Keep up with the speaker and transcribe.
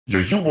Yeah,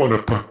 you wanna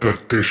put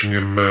that dish in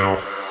your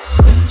mouth.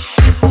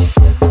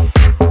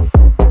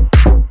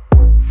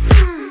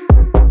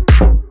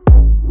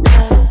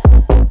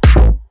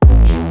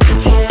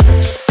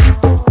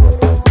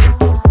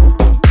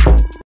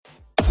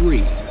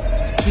 Three,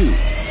 two,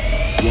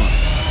 one.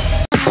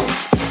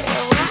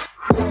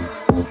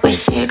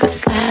 Wish you could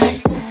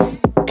slide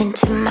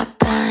into my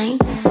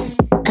mind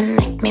and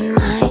make me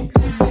mine.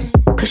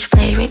 Push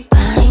play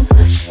rewind.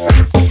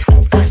 Let's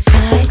whip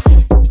outside,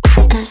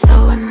 and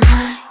so am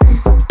I.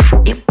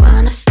 You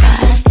wanna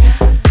slide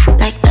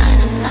like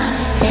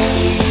dynamite.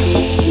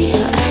 Hey,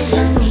 your eyes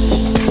on me,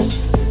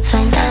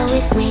 flying down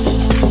with me,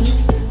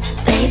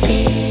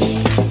 baby.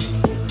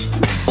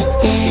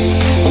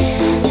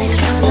 Yeah, next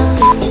round on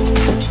you,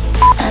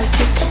 I'll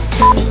do that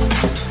too.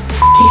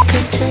 Be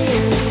good to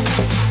you,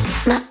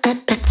 my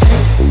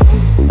appetite.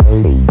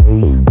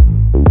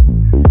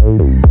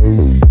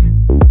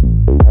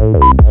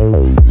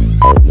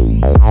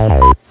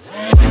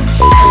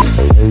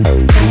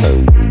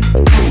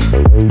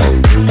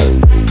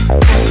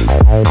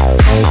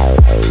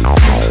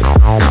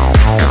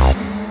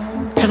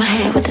 Turn my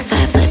head with a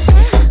side flip.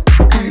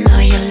 I know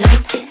you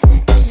liked it.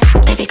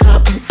 Baby, go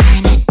and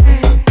earn it.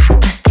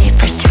 Or stay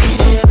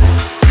frustrated.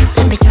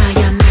 Let me draw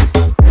your map,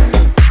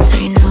 so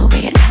you know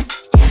where you're at.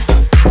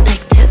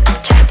 Like to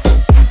attract,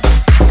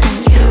 and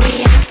you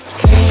react.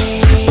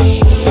 Hey,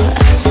 your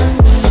eyes on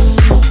me,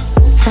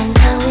 flying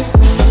down with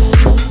me,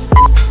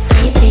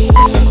 baby.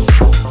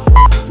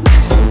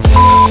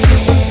 Yeah,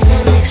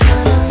 next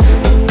round on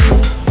you,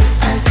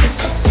 I'll put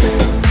that too.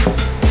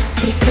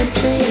 Be good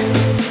to you,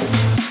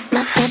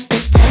 my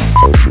appetite.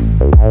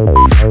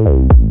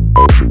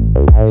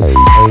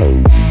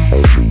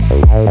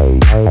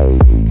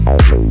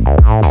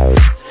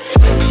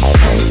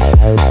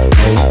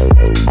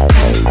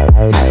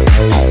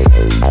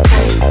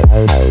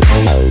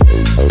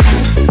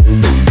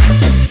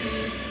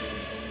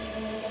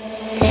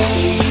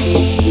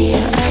 Hey,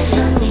 your eyes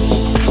on me,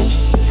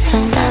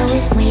 flying down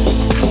with me,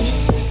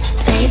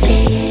 baby.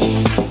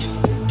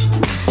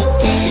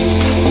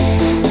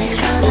 Yeah, next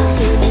round on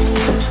you,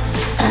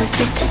 I'll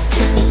do that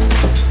too.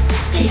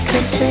 Be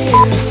good to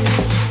you,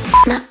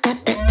 my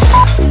appetite.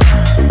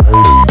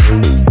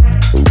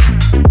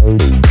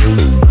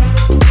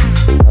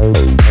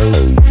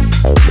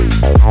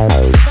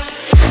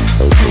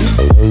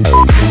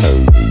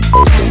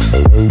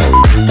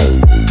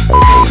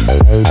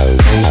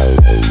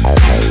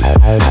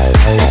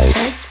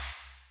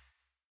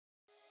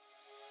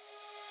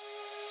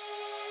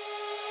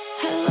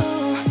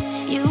 Hello,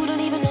 you don't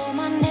even know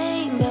my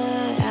name,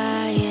 but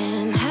I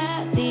am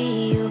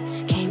happy you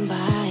came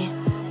by.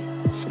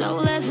 No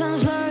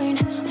lessons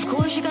learned, of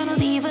course you're gonna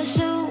leave as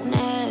soon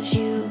as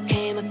you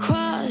came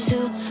across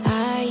who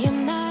I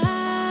am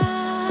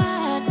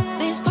not.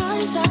 This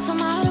party sucks,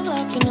 I'm out of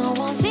luck, and no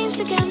one seems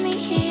to get me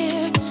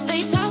here.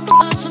 They talk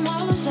about some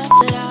other stuff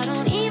that I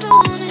don't even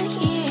wanna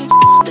hear.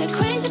 The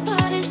crazy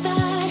part is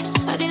that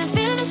I didn't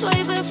feel this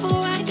way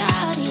before I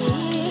got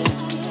here.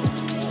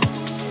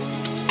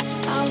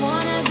 I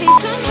wanna be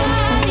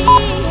somebody,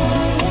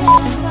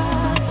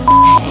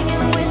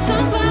 hanging with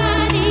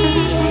somebody,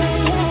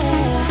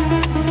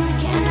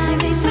 Can I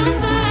be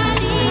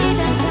somebody,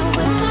 dancing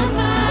with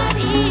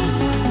somebody?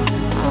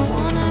 I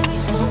wanna be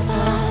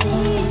somebody,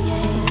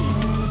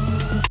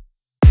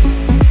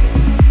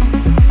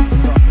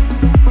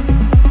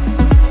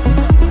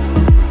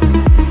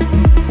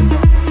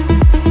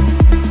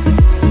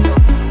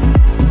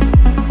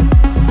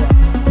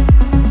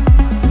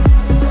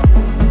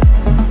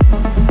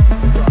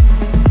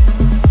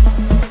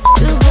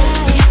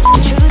 Goodbye, the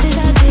truth is I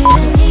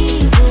didn't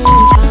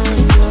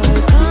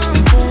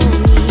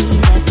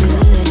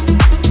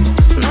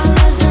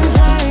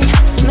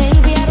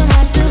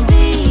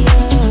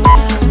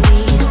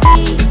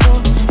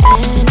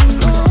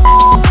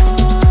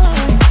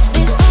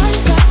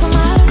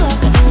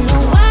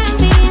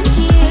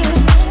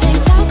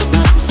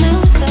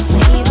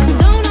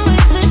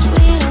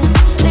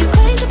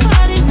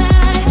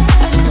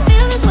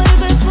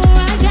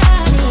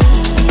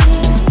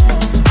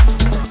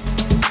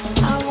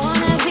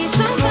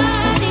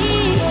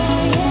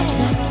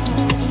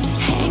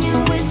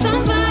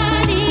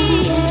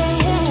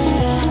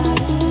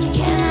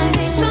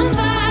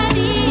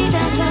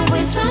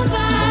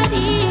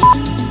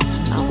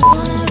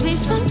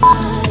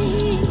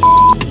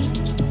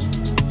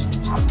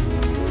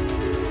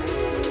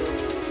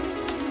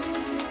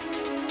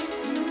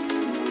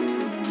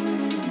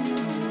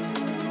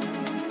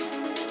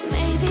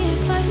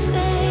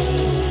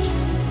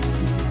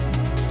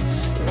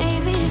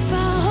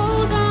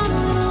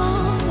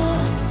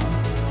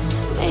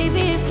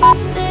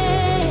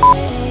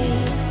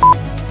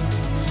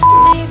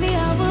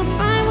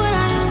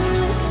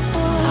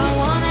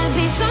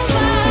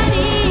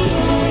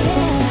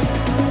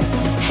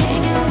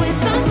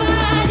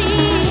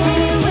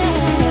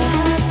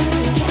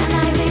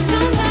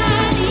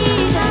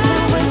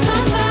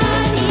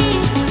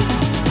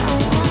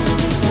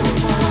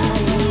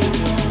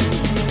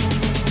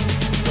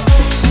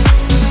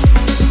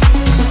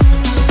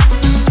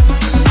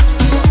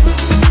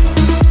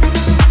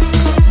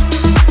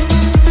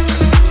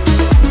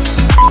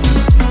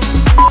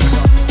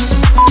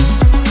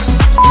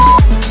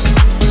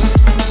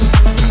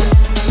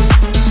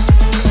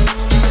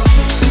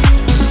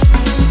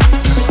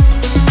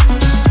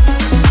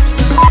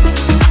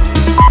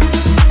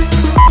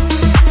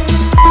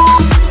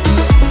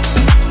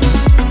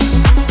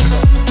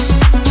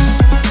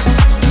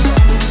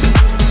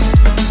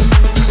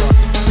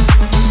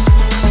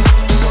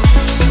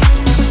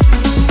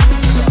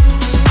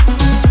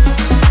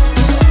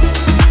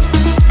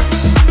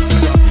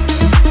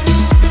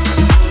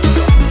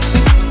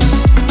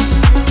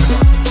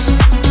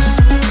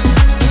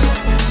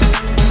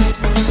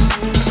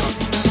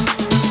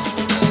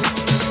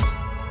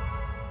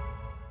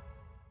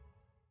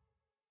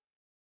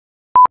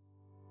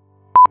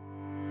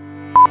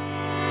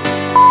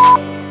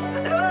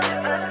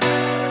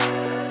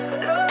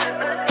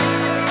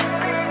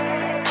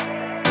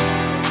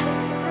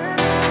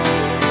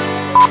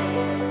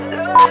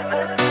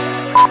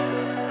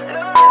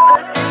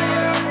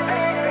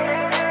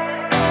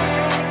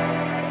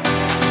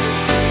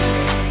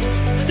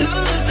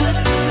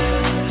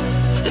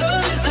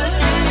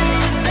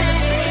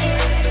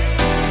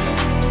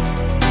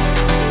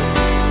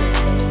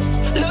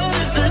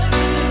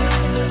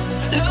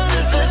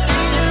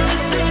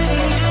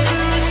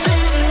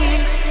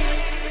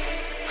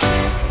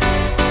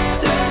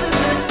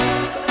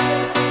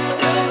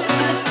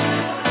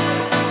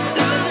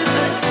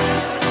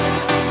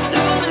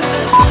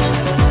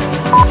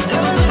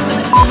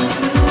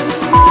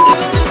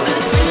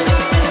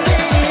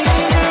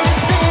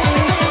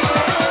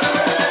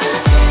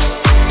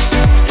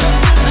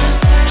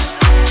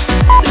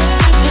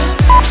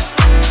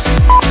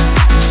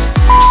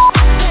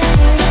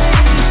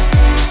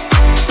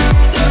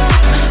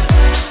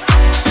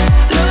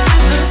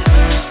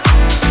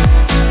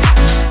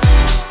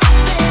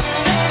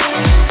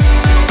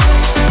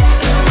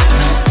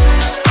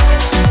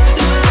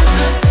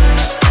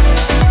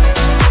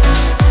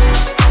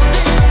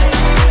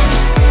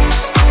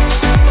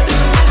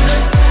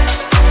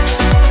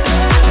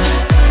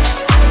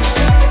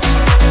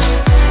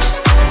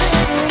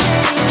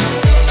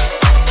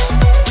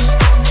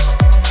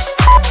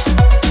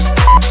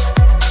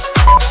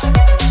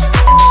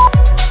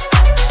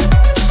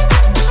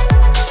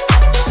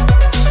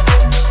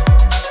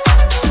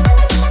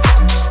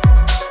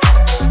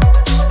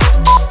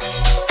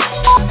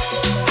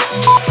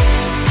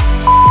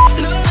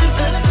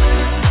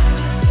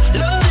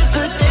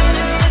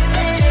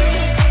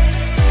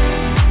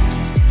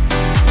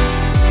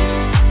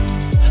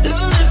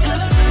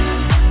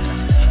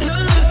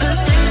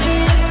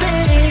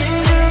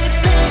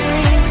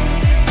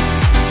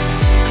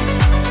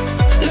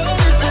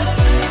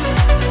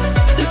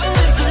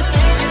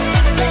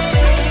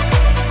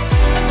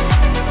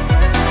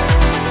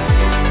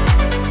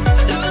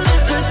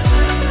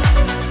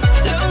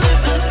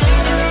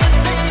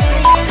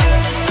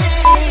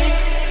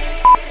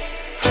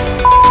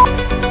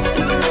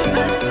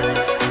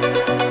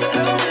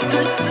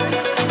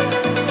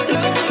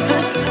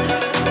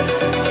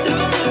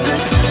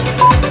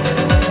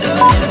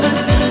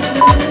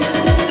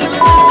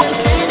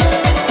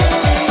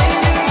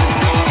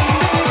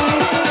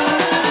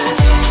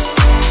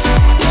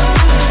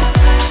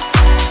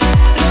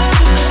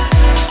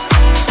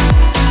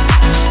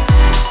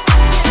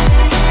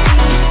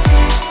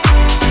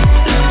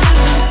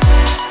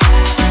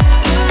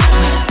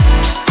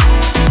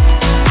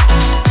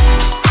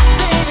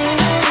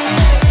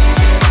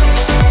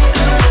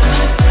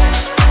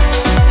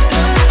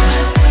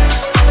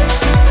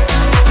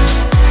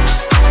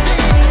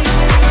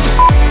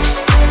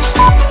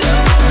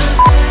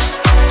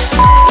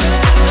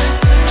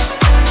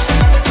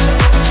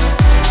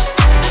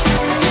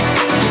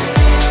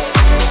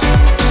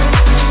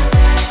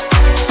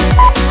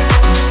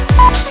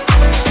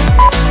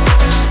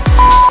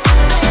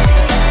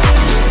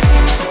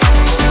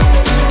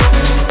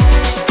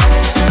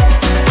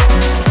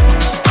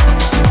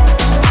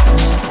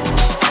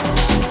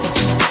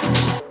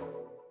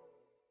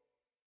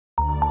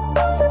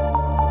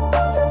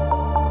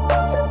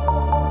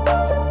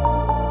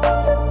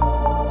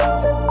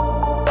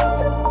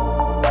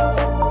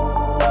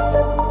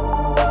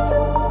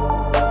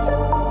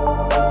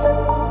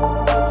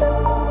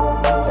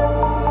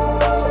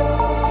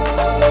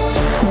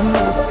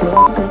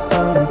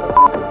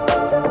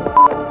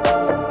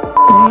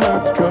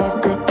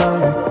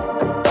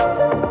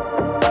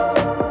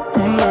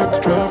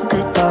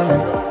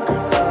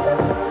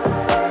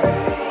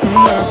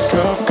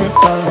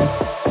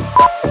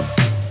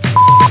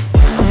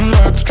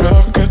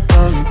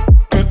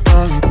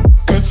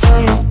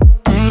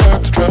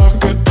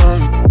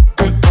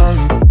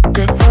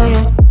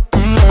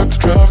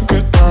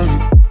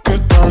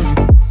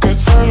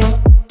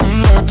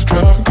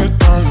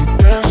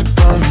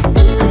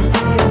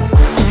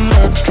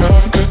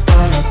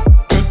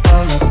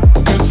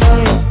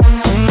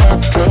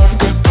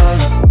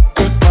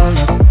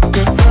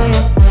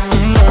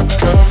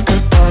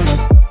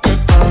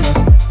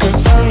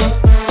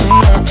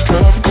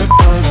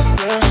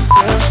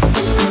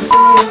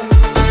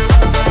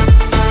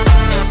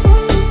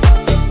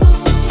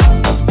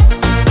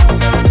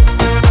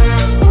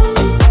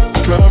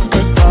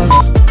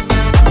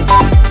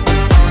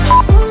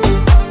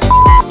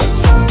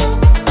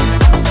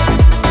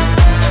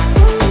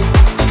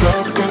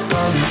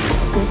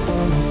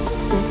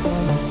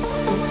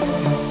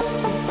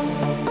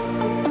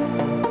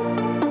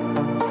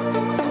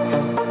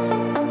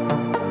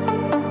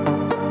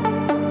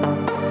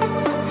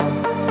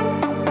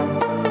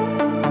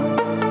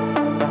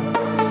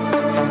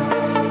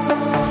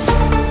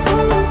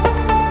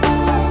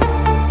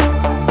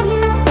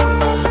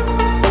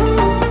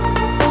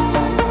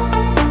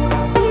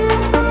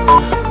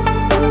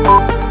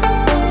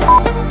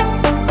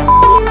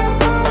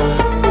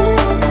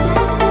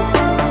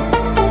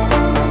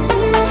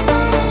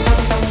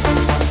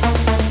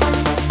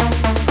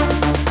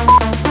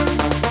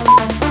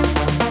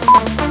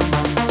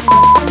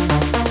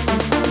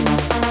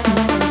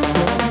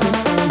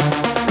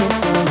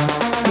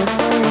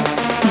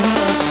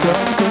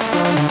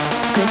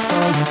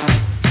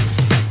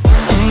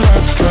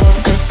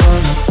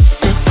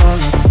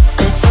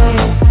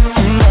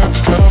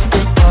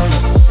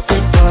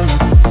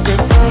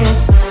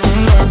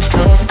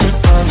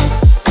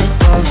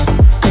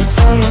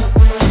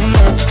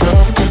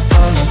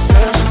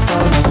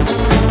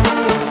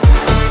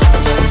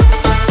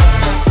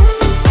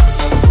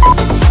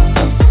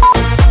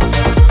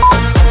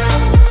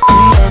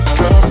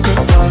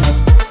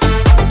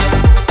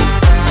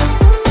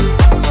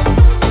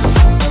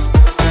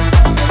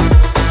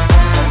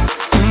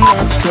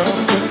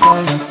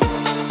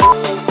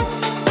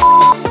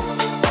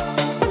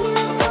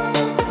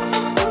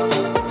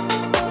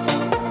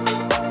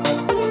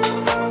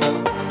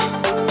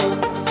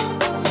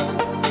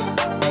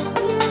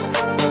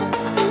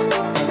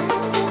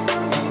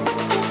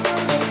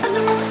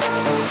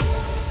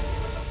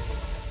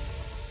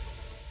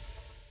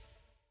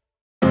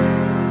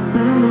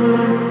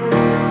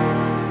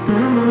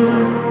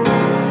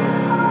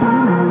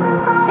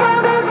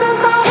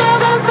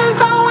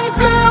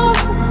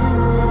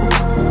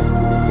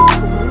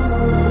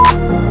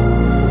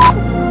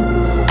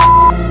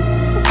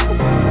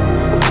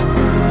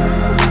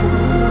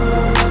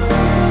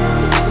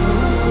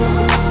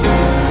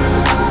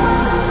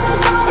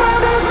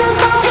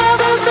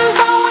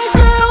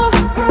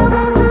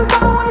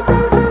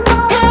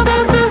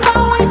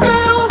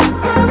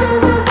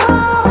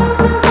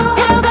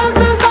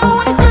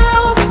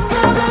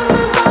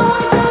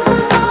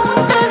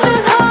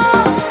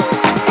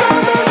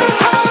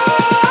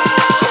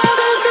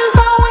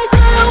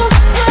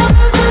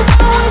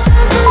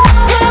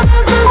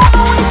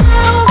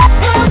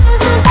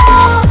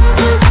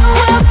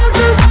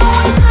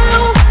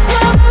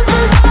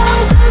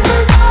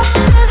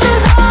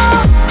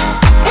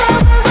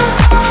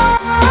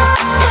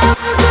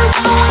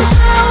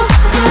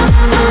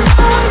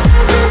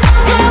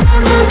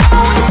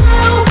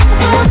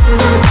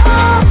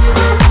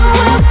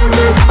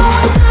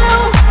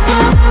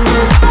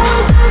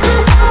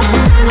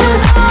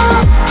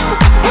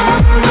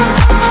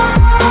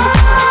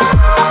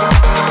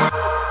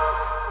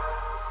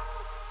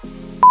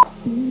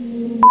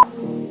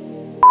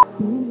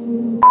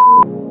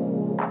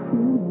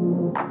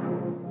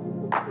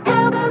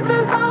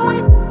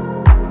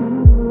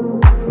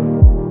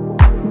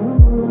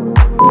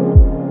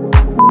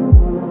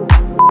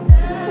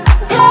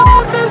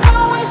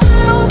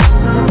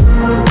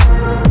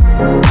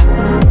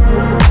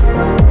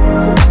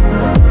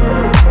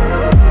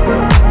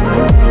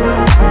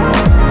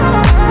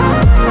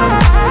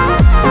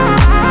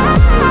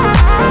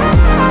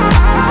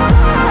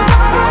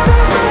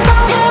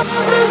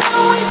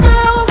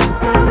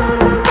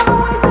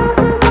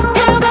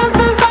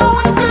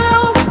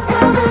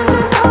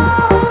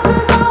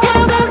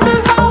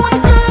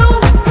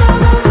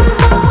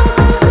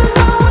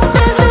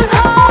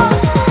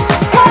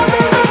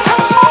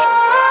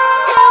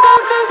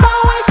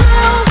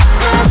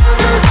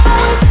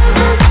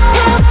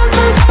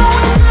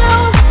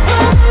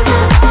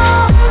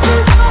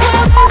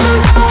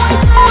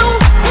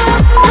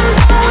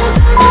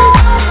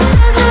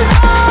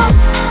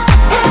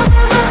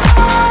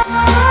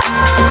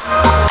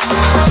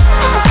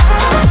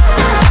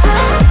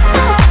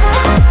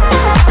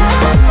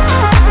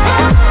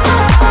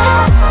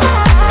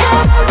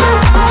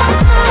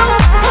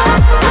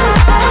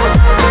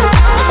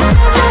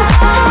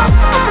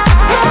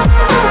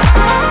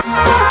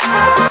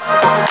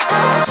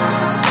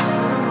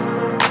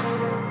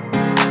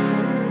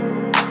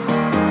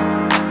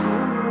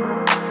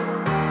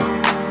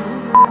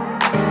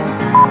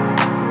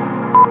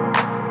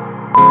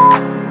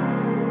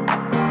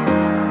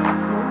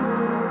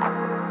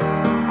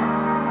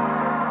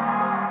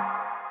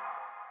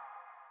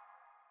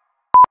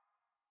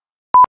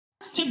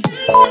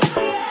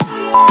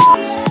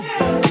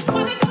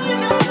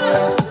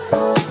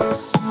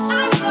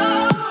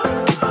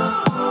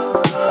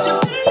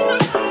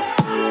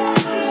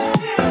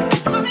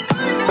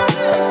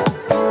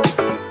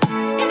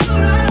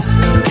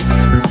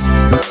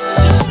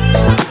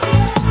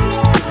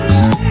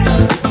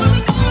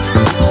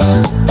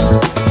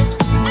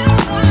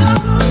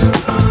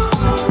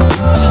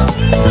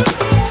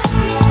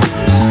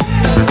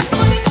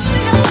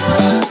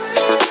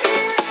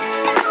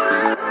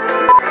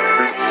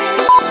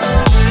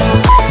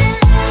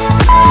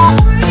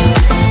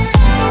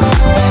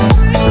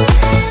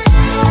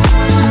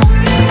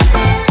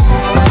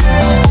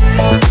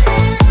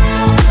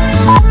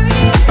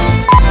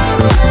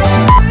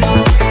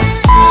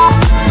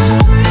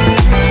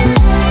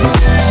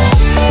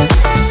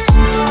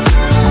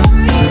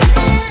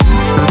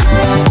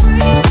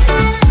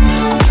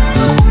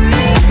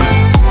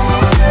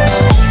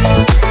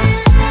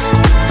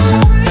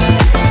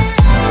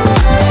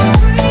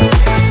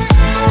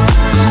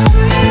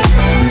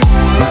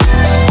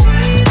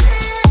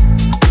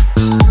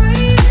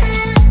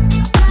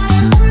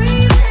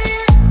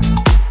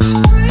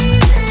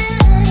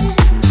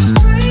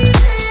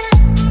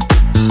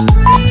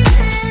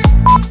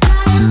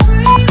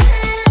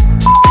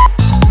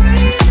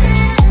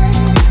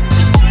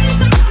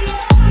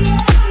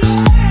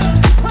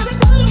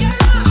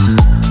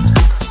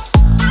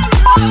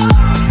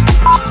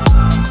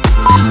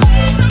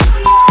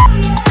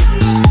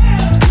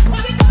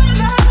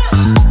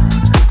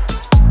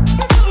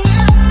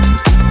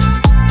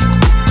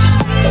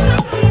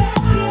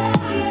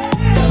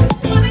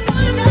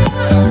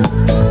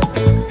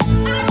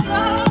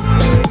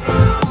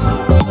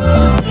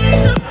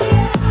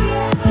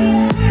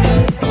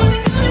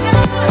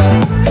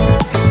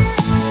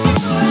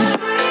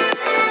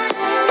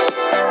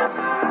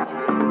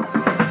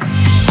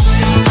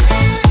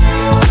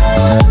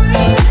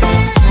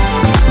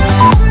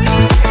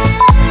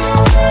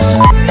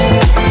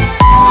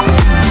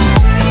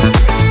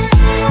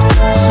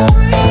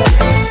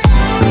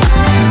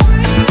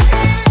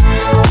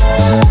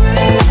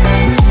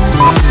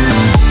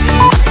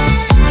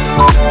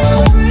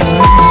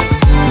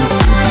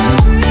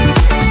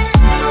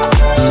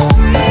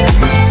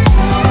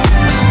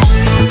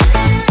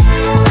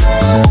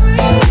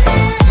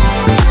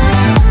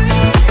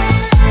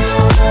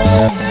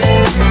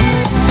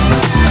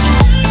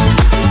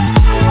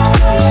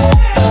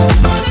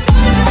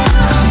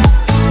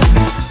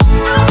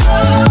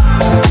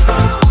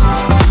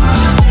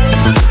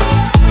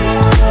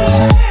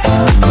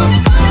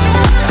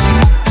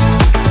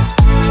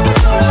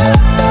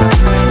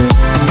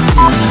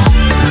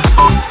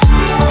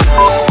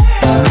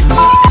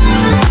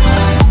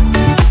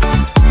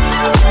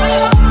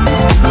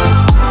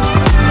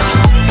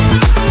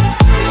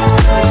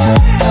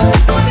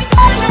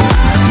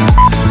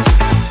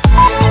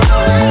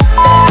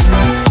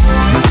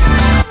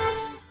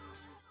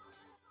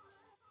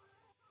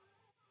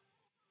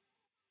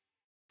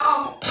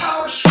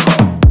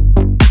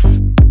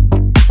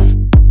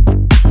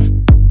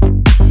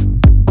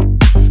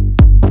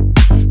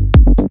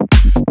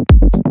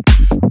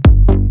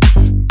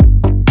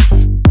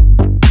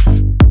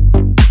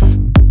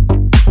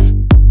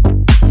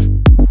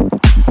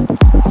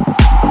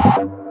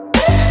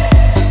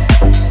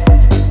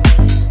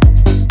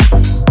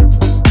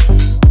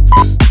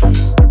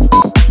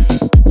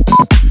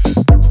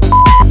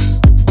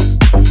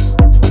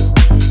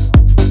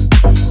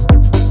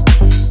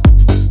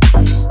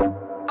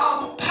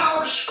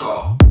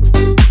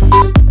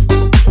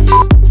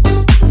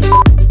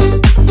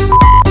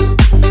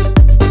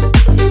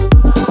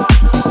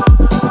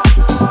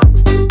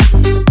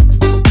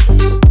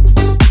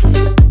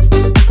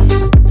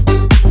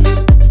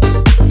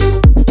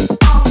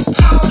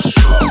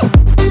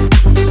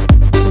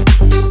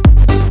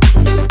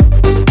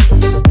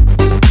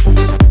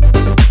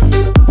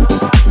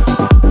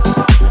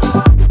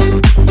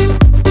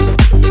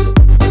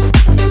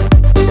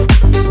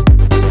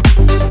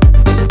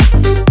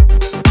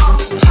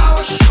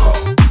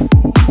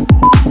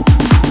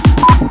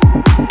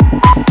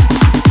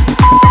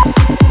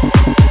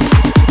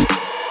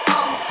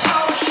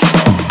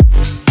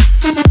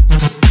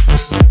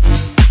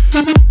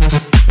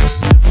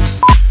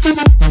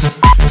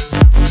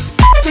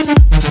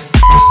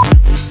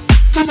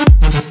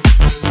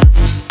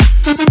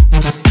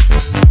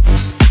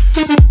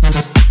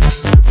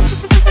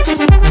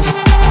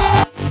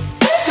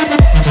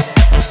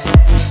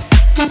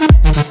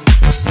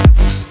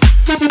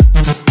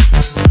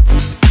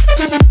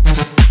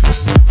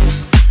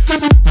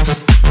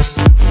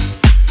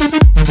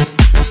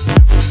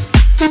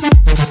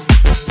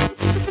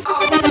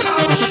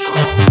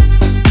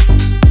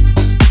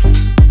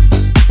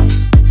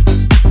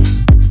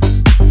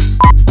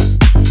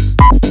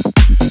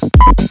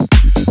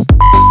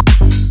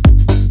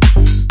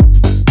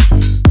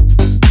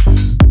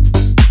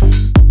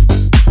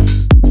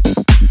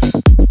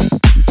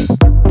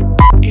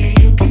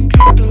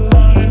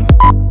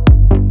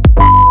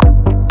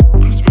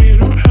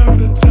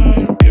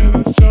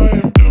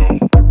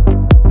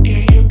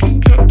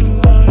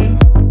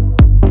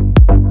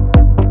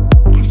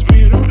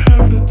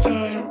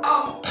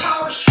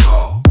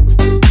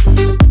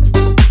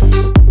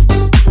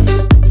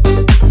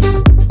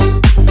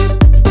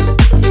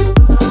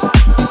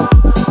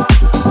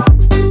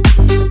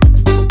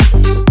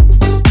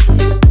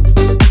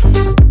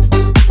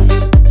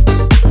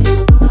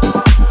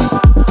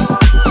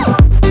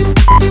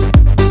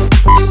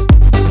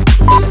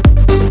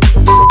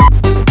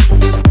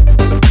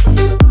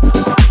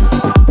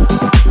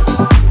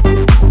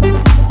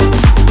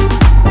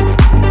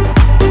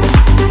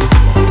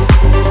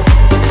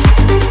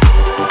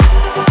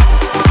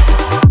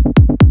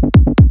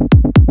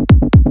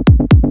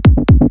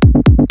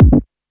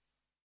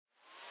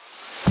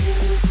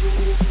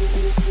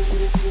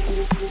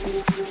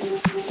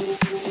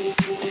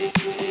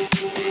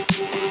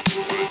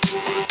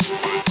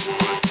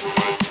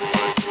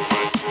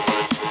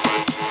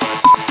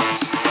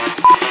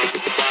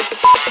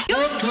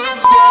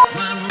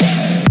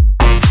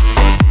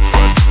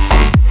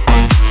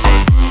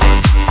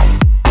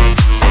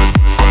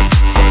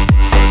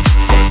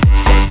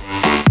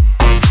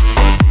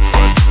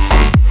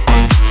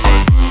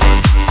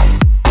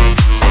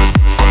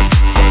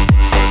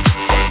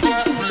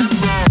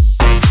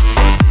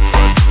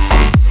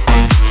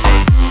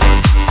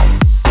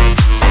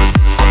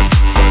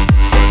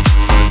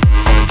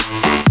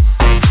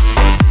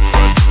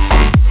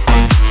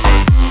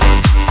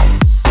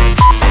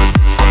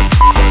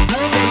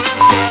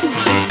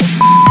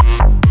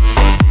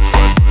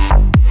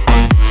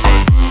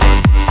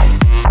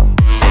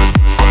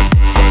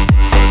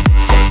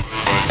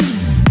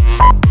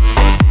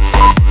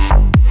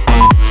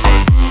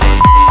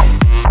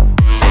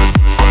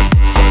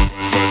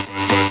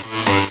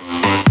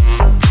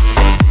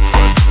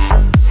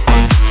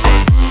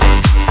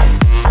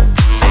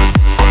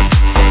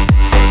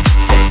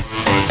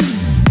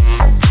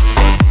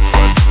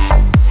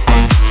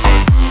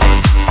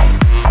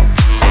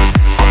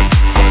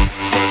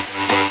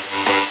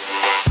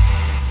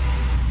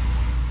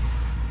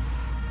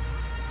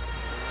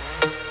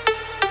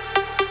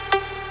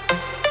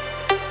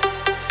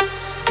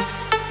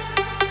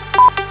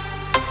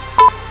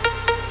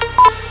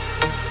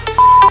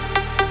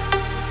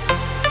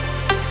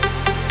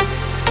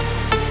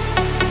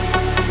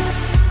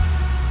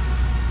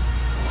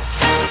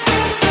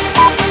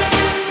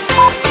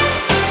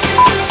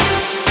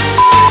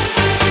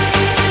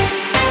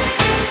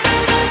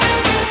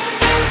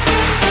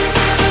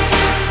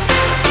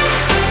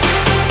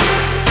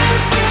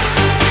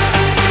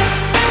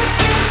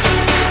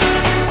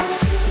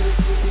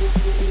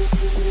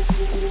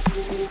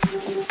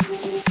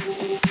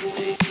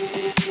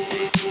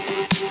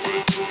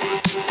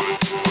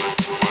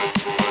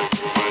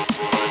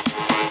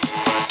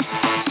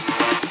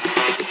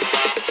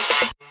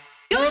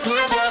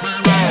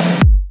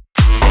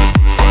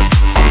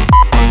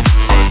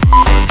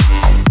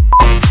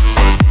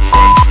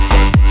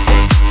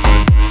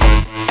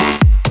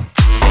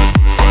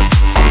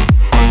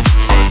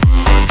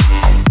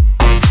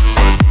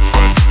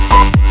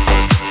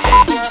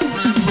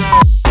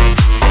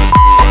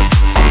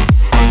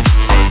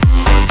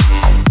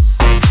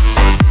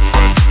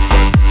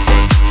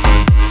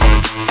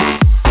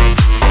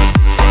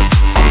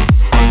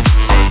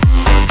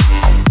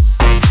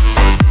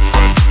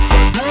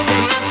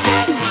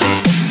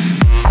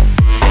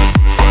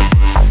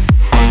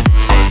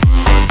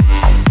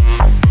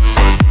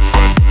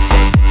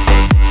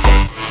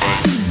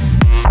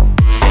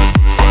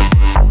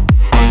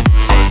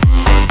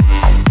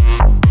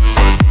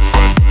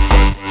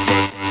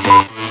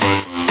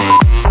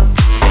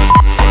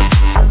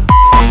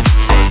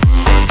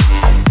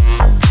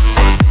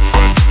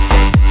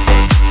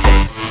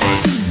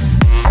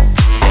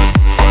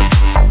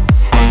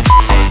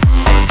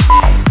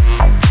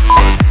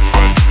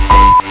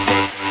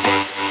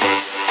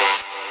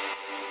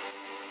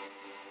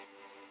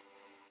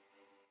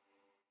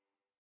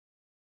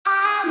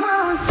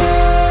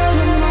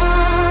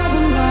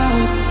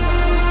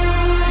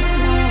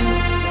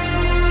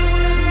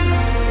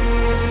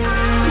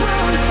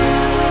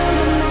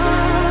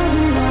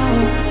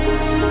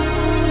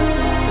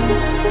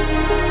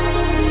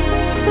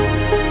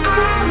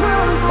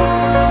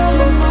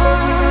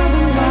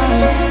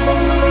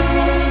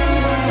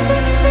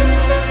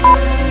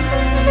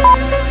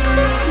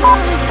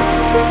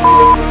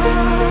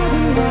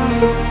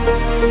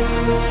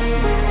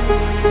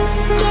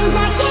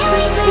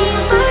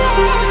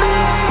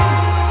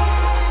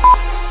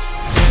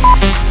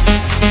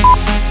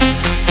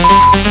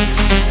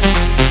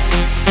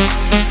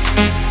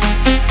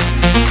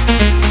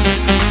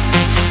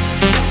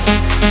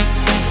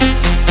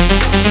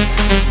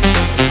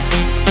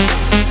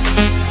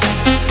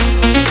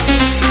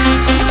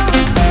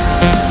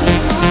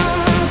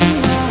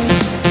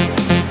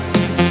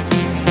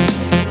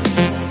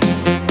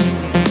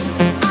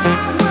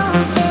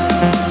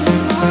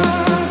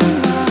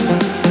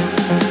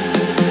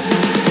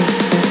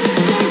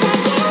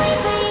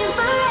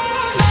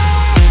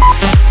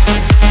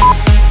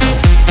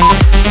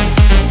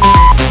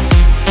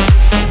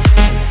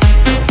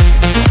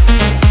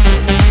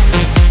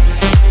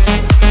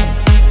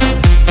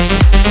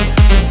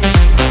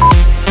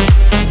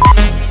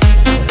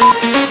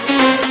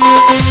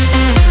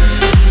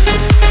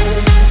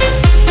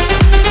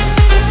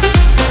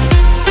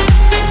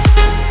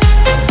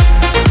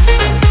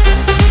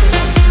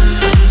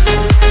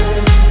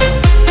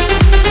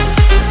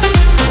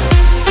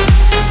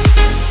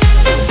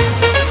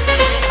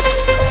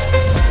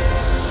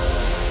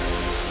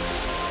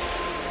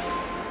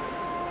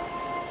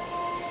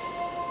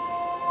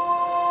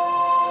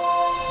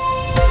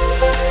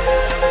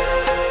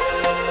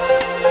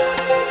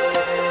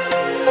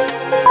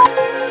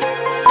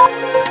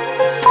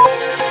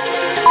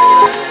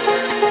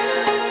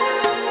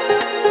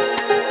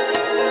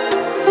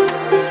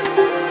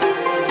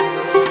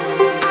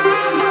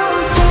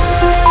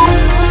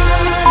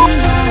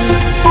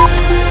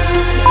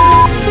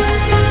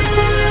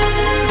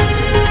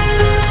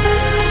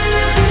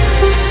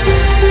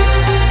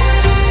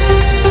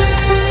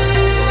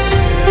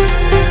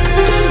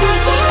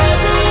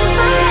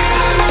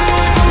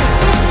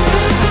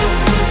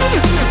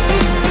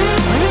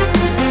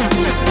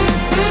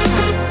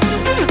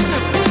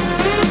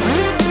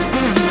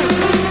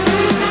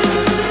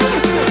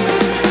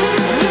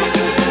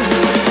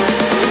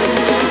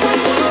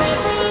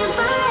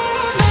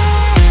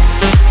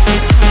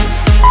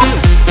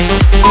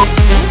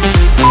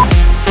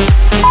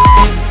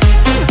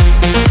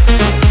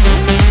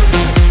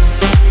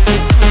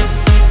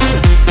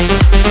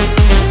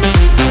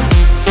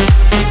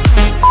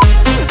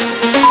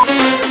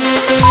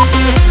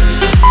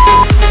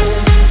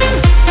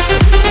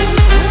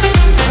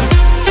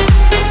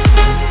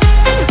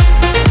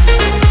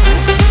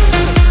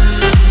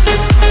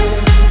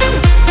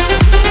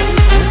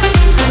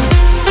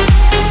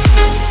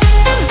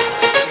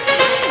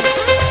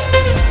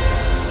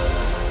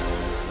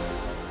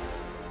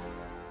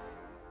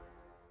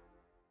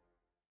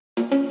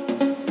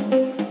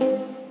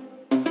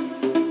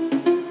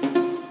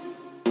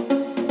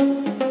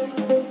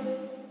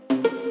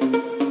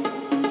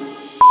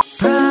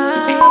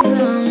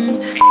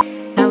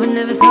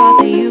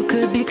you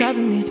could be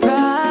causing these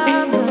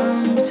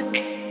problems.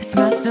 It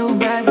smells so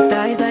bright with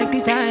eyes like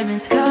these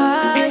diamonds.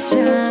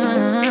 Caution,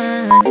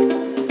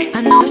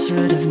 I know I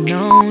should have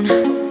known.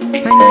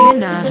 Right now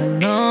you're not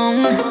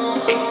alone.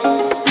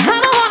 I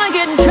don't wanna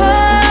get in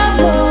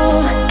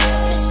trouble.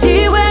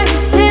 See where you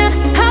stand.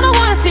 I don't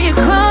wanna see you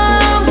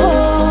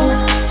crumble.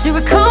 To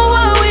recall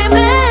what we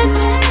meant,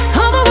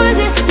 all the words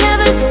you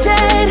never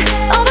said,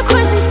 all the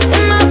questions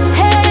in my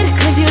head.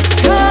 'Cause you're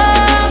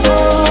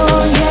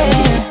trouble, yeah.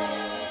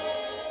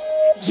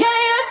 Yeah,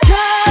 you're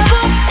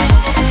trouble.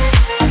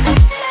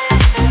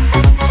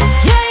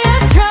 Yeah,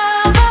 you're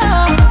trouble.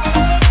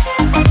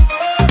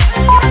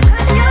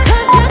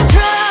 'Cause you're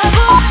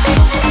trouble.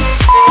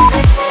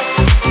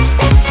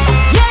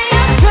 Yeah,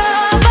 you're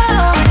trouble.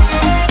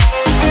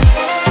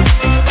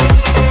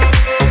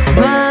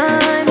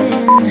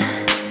 Running.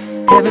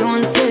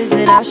 Everyone says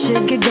that I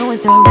should get going,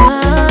 start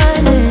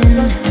running.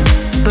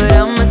 But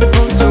how am I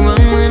supposed to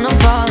run when I'm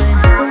falling?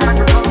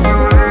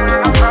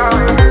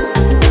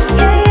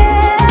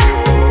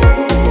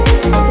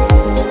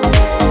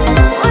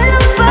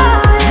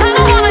 I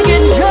don't wanna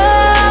get in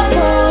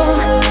trouble.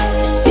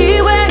 See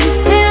where you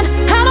stand.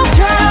 I don't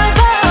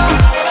trouble.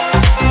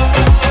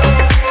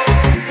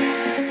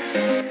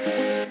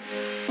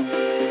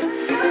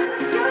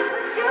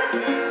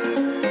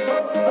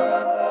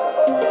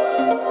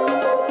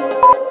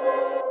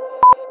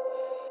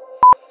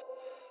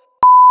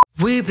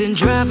 We've been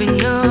driving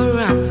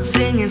around,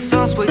 singing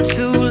songs way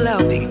too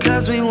loud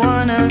because we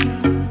wanna.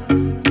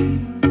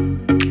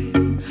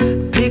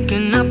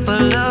 Picking up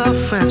our love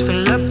friends,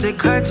 fill up the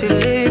car till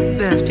it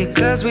bends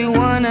because we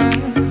wanna.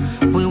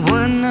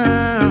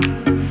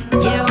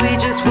 Yeah, we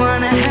just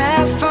wanna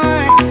have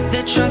fun.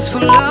 The trunk's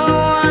full of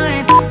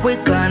wine.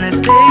 We're gonna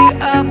stay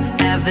up,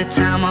 have the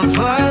time of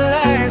our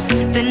lives.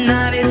 The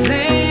night is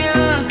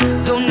young,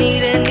 don't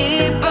need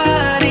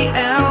anybody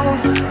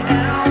else.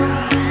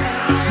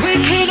 We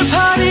came to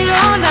party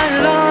all night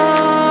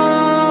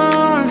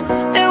long,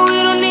 and we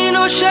don't need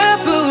no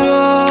chaperone.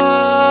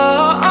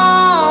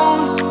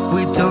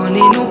 We don't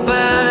need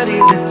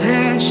nobody's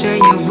attention,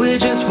 yeah, we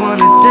just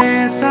wanna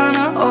dance on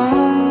our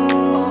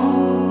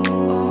own.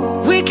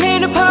 We came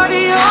to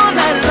party all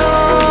night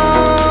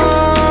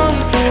long,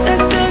 and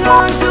sing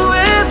along to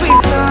every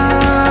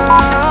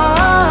song.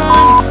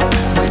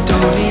 We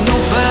don't need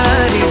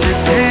nobody's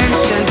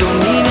attention, don't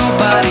need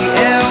nobody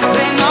else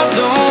in our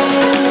zone.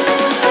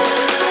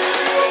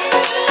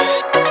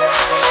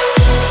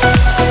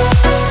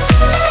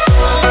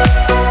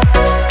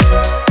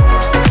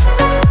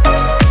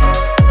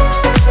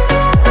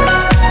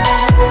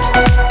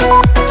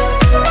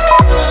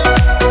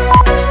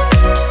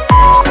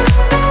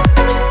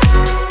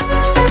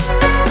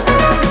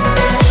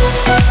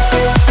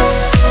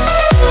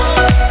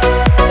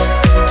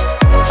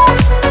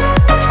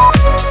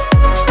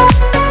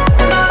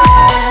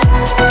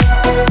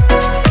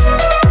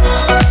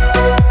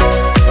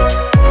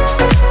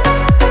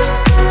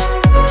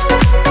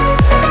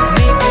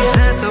 Making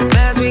plans so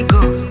as we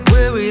go,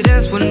 where we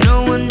dance when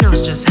no